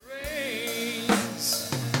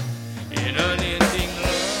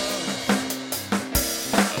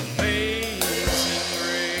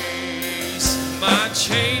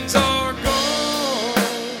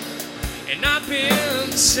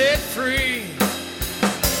free.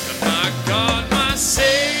 My God, my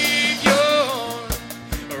Savior,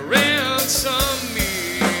 ransom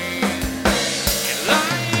me. And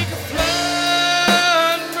like a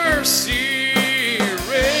flood, mercy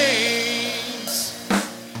reigns.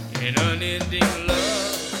 An unending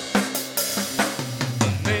love,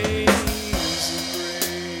 amazing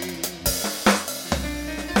grace.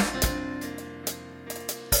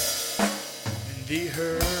 And the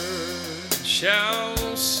hurt shall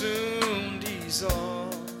soon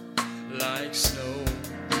dissolve like snow.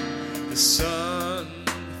 The sun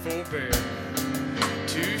forbear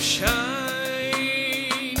to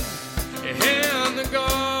shine, and the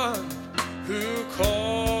God who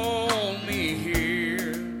called me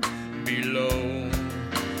here below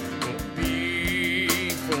will be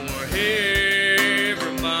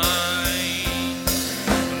forever mine.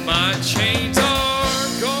 My chains are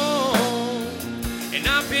gone, and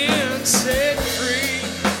I've been set free.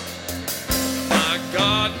 My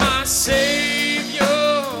God, my Savior,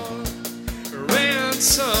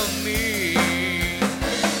 ransom me.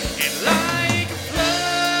 And like a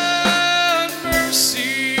flood,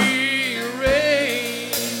 mercy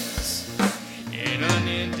reigns. An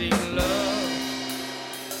unending love,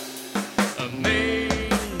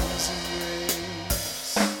 amazing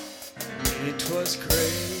grace. It was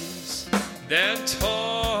grace that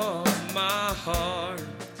taught my heart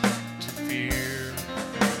to fear,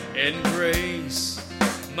 and grace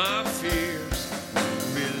my fears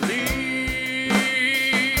relieved.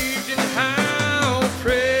 And how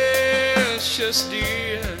precious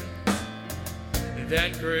did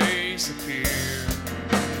that grace appear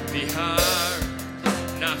the heart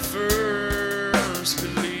I first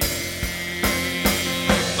believed.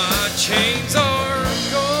 My chains are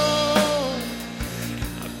gone,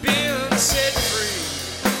 I've been set free.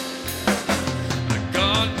 My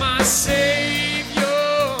God, my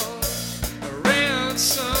Savior,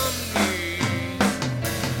 ransom me.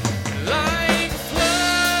 Like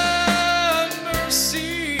flood,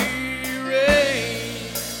 mercy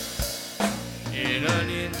reigns. An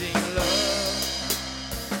unending love,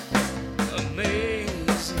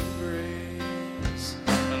 amazing grace.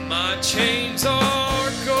 My chains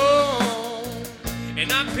are gone,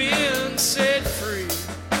 and I've been